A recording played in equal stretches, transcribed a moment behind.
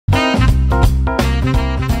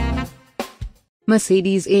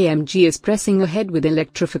Mercedes-AMG is pressing ahead with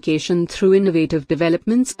electrification through innovative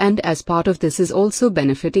developments, and as part of this is also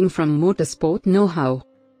benefiting from motorsport know-how.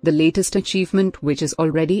 The latest achievement, which is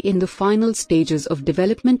already in the final stages of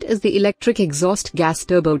development, is the electric exhaust gas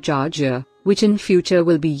turbocharger, which in future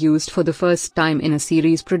will be used for the first time in a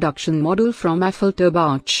series production model from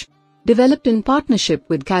Affalterbach. Developed in partnership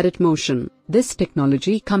with Garrett Motion, this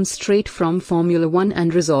technology comes straight from Formula One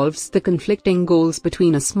and resolves the conflicting goals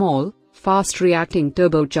between a small, fast-reacting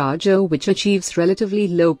turbocharger which achieves relatively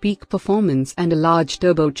low peak performance and a large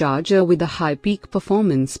turbocharger with a high peak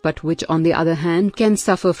performance but which on the other hand can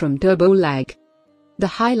suffer from turbo lag. The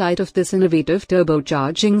highlight of this innovative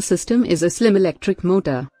turbocharging system is a slim electric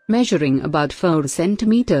motor, measuring about 4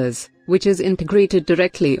 centimetres, which is integrated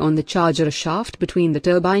directly on the charger shaft between the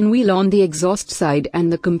turbine wheel on the exhaust side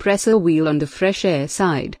and the compressor wheel on the fresh air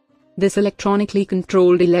side. This electronically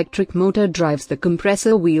controlled electric motor drives the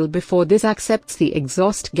compressor wheel before this accepts the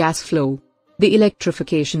exhaust gas flow. The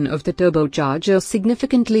electrification of the turbocharger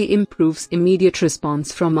significantly improves immediate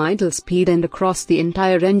response from idle speed and across the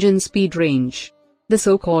entire engine speed range. The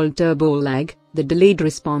so-called turbo lag, the delayed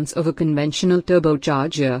response of a conventional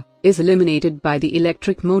turbocharger, is eliminated by the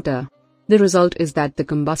electric motor. The result is that the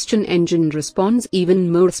combustion engine responds even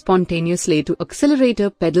more spontaneously to accelerator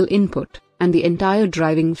pedal input, and the entire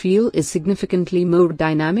driving feel is significantly more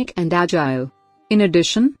dynamic and agile. In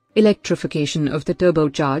addition, electrification of the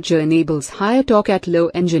turbocharger enables higher torque at low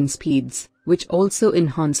engine speeds, which also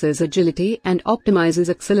enhances agility and optimizes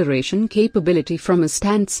acceleration capability from a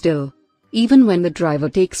standstill. Even when the driver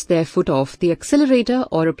takes their foot off the accelerator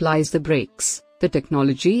or applies the brakes, the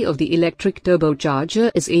technology of the electric turbocharger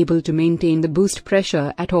is able to maintain the boost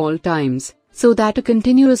pressure at all times, so that a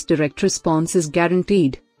continuous direct response is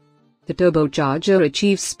guaranteed. The turbocharger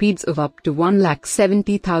achieves speeds of up to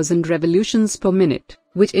 170,000 revolutions per minute,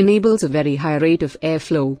 which enables a very high rate of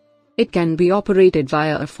airflow. It can be operated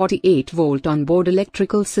via a 48-volt onboard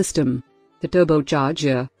electrical system. The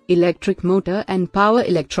turbocharger, electric motor and power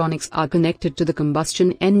electronics are connected to the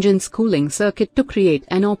combustion engine's cooling circuit to create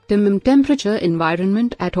an optimum temperature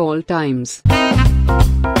environment at all times.